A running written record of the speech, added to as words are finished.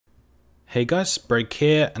Hey guys, Break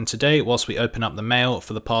here, and today whilst we open up the mail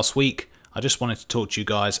for the past week, I just wanted to talk to you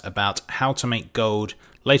guys about how to make gold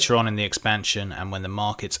later on in the expansion and when the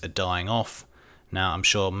markets are dying off. Now I'm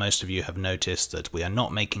sure most of you have noticed that we are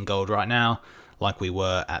not making gold right now like we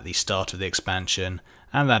were at the start of the expansion,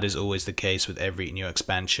 and that is always the case with every new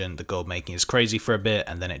expansion. The gold making is crazy for a bit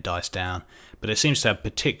and then it dies down, but it seems to have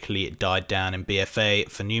particularly died down in BFA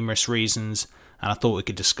for numerous reasons, and I thought we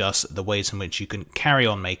could discuss the ways in which you can carry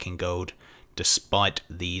on making gold despite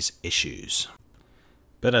these issues.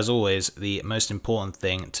 But as always, the most important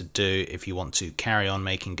thing to do if you want to carry on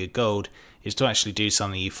making good gold is to actually do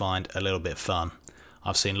something you find a little bit fun.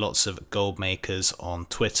 I've seen lots of gold makers on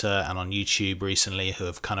Twitter and on YouTube recently who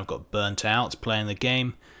have kind of got burnt out playing the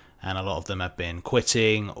game, and a lot of them have been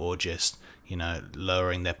quitting or just,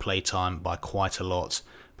 lowering their playtime by quite a lot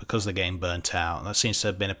because the game burnt out. That seems to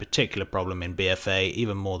have been a particular problem in BFA,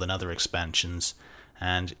 even more than other expansions.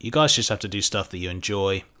 And you guys just have to do stuff that you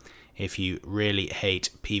enjoy. If you really hate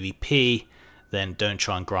PvP, then don't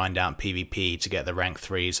try and grind out PvP to get the rank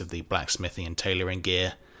 3s of the blacksmithing and tailoring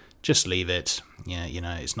gear. Just leave it. Yeah,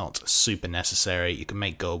 it's not super necessary. You can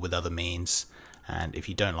make gold with other means. And if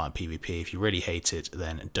you don't like PvP, if you really hate it,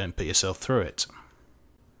 then don't put yourself through it.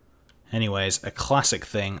 Anyways, a classic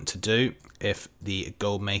thing to do if the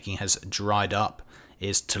gold making has dried up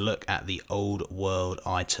is to look at the old world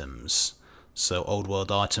items. So old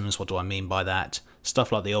world items, what do I mean by that?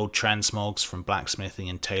 Stuff like the old transmogs from blacksmithing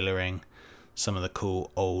and tailoring, some of the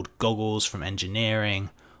cool old goggles from engineering,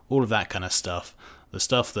 all of that kind of stuff. The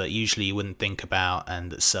stuff that usually you wouldn't think about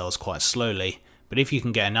and that sells quite slowly, but if you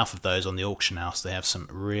can get enough of those on the auction house, they have some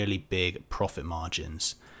really big profit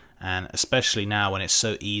margins. And especially now when it's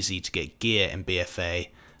so easy to get gear in BFA,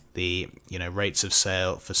 the rates of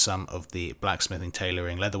sale for some of the blacksmithing,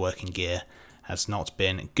 tailoring, leatherworking gear has not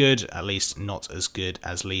been good, at least not as good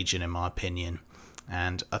as Legion in my opinion.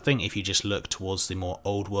 And I think if you just look towards the more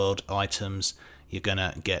old world items, you're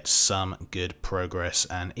gonna get some good progress,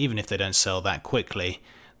 and even if they don't sell that quickly,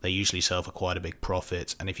 they usually sell for quite a big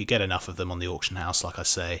profit, and if you get enough of them on the auction house, like I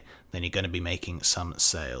say, then you're going to be making some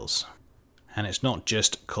sales. And it's not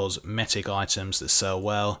just cosmetic items that sell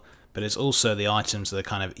well, but it's also the items that are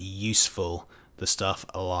kind of useful, the stuff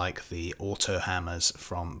like the auto hammers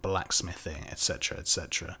from blacksmithing, etc,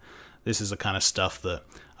 etc. This is the kind of stuff that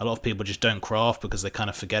a lot of people just don't craft because they kind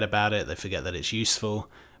of forget about it, they forget that it's useful,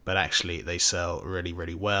 but actually they sell really,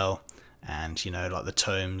 really well. And like the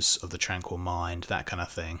tomes of the Tranquil Mind, that kind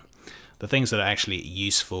of thing. The things that are actually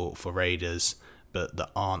useful for raiders, but that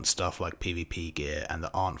aren't stuff like PvP gear and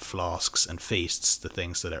that aren't flasks and feasts, the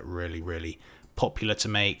things that are really, really popular to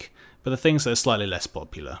make, but the things that are slightly less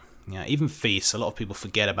popular. Even feasts, a lot of people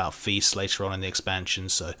forget about feasts later on in the expansion,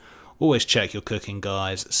 so always check your cooking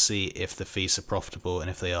guides, see if the feasts are profitable, and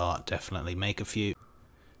if they are, definitely make a few.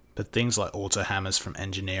 But things like auto hammers from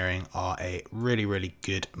engineering are a really, really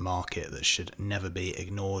good market that should never be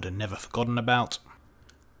ignored and never forgotten about.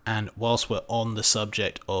 And whilst we're on the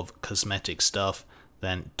subject of cosmetic stuff,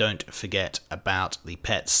 then don't forget about the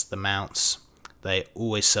pets, the mounts. They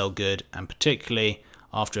always sell good, and particularly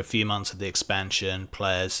after a few months of the expansion,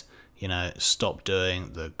 players stop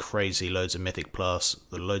doing the crazy loads of Mythic Plus,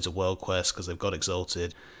 the loads of World Quests because they've got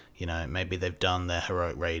exalted. Maybe they've done their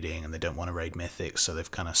heroic raiding and they don't want to raid mythics, so they've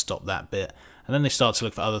kind of stopped that bit. And then they start to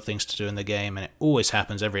look for other things to do in the game, and it always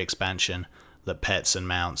happens every expansion that pets and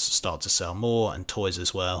mounts start to sell more, and toys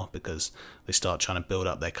as well, because they start trying to build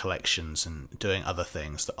up their collections and doing other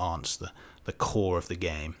things that aren't the core of the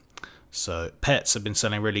game. So pets have been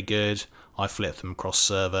selling really good. I flipped them across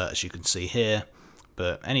server, as you can see here.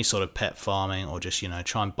 But any sort of pet farming, or just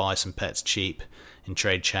try and buy some pets cheap in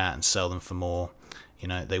trade chat and sell them for more,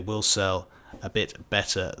 they will sell a bit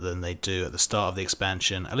better than they do at the start of the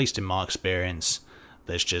expansion, at least in my experience.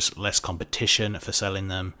 There's just less competition for selling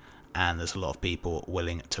them, and there's a lot of people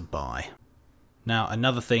willing to buy. Now,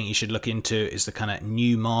 another thing you should look into is the kind of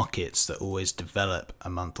new markets that always develop a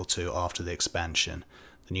month or two after the expansion.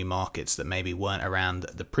 The new markets that maybe weren't around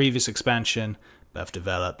the previous expansion, but have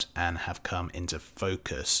developed and have come into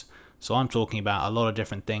focus. So I'm talking about a lot of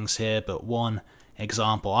different things here, but one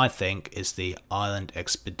example I think is the Island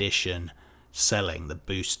Expedition selling, the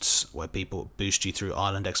boosts, where people boost you through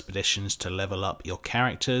Island Expeditions to level up your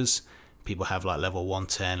characters. People have like level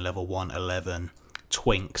 110, level 111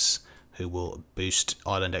 twinks who will boost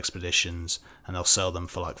Island Expeditions, and they'll sell them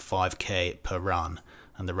for like 5k per run,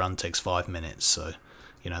 and the run takes 5 minutes, so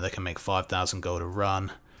they can make 5,000 gold a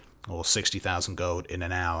run or 60,000 gold in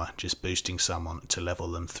an hour just boosting someone to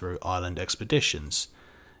level them through Island Expeditions.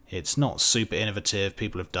 It's not super innovative,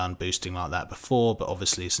 people have done boosting like that before, but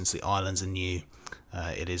obviously since the islands are new,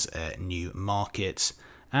 It is a new market,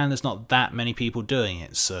 and there's not that many people doing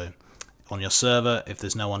it. So on your server, if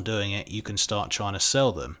there's no one doing it, you can start trying to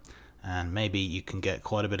sell them, and maybe you can get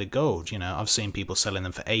quite a bit of gold. You know, I've seen people selling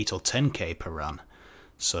them for 8 or 10k per run.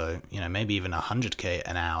 So, you know, maybe even 100k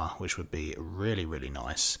an hour, which would be really, really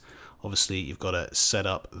nice. Obviously, you've got to set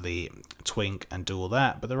up the twink and do all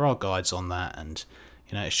that, but there are guides on that, and,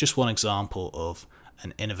 you know, it's just one example of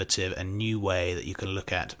an innovative and new way that you can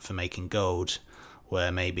look at for making gold,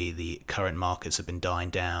 where maybe the current markets have been dying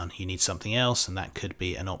down. You need something else, and that could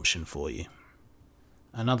be an option for you.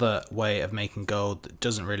 Another way of making gold that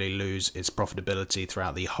doesn't really lose its profitability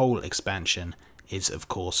throughout the whole expansion is, of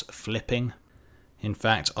course, flipping. In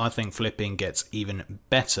fact, I think flipping gets even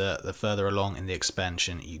better the further along in the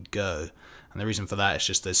expansion you go. And the reason for that is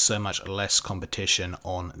just there's so much less competition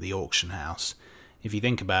on the auction house. If you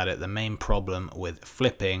think about it, the main problem with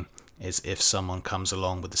flipping is if someone comes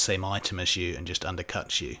along with the same item as you and just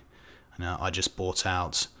undercuts you. Now, I just bought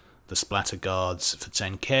out the splatter guards for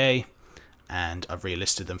 10k and I've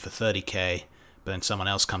relisted them for 30k, but then someone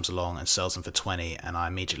else comes along and sells them for 20 and I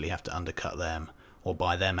immediately have to undercut them or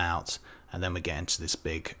buy them out, and then we get into this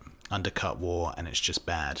big undercut war and it's just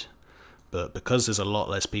bad. But because there's a lot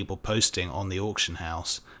less people posting on the auction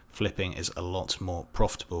house, flipping is a lot more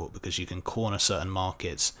profitable because you can corner certain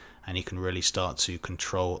markets and you can really start to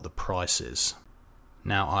control the prices.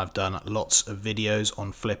 Now, I've done lots of videos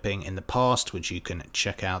on flipping in the past, which you can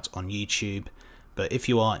check out on YouTube. But if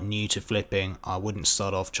you are new to flipping, I wouldn't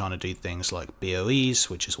start off trying to do things like BOEs,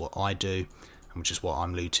 which is what I do, and which is what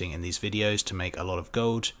I'm looting in these videos to make a lot of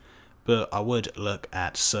gold. But I would look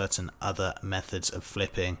at certain other methods of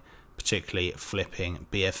flipping, particularly flipping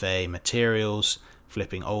BFA materials,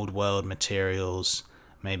 flipping old world materials,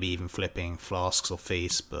 maybe even flipping flasks or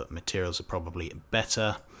feasts, but materials are probably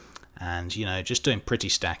better. And, you know, just doing pretty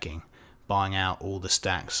stacking, buying out all the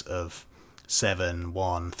stacks of 7,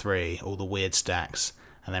 1, 3, all the weird stacks,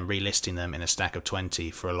 and then relisting them in a stack of 20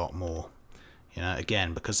 for a lot more. You know,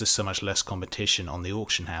 again, because there's so much less competition on the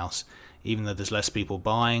auction house, even though there's less people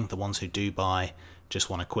buying, the ones who do buy just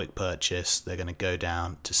want a quick purchase. They're going to go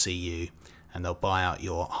down to see you and they'll buy out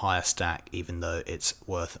your higher stack even though it's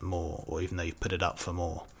worth more, or even though you've put it up for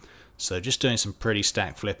more. So just doing some pretty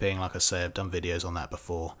stack flipping, like I say, I've done videos on that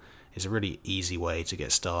before, is a really easy way to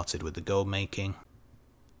get started with the gold making.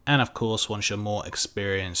 And of course, once you're more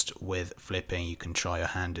experienced with flipping, you can try your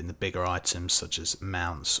hand in the bigger items such as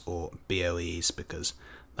mounts or BOEs, because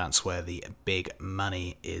that's where the big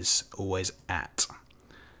money is always at.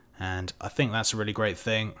 And I think that's a really great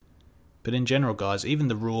thing. But in general, guys, even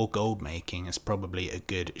the raw gold making is probably a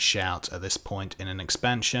good shout at this point in an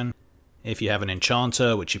expansion. If you have an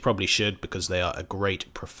enchanter, which you probably should because they are a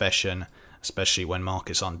great profession, especially when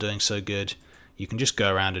markets aren't doing so good, you can just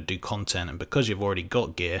go around and do content, and because you've already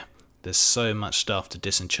got gear, there's so much stuff to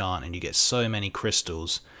disenchant and you get so many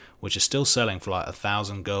crystals, which are still selling for like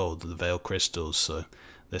 1,000 gold, the Veil crystals, so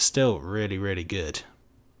they're still really, really good.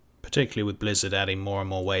 Particularly with Blizzard adding more and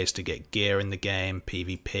more ways to get gear in the game,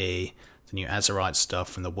 PvP, the new Azerite stuff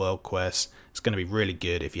from the World Quest. It's going to be really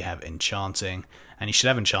good if you have enchanting, and you should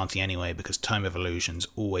have enchanting anyway because Tome of Illusions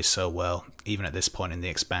always sell well, even at this point in the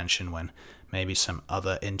expansion when maybe some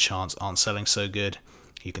other enchants aren't selling so good.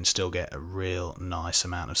 You can still get a real nice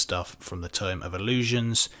amount of stuff from the Tome of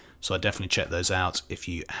Illusions, so I definitely check those out if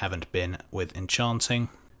you haven't been with enchanting.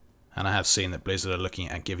 And I have seen that Blizzard are looking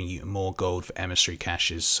at giving you more gold for emissary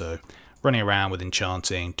caches, so running around with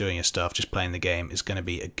enchanting, doing your stuff, just playing the game is going to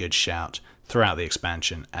be a good shout throughout the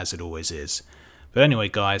expansion, as it always is. But anyway,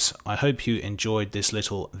 guys, I hope you enjoyed this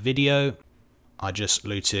little video. I just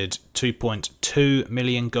looted 2.2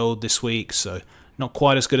 million gold this week, so not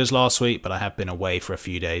quite as good as last week, but I have been away for a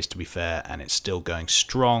few days, to be fair, and it's still going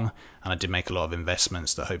strong, and I did make a lot of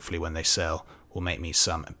investments that hopefully when they sell will make me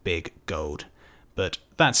some big gold. But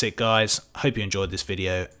that's it, guys. Hope you enjoyed this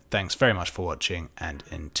video. Thanks very much for watching, and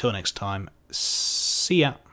until next time, see ya.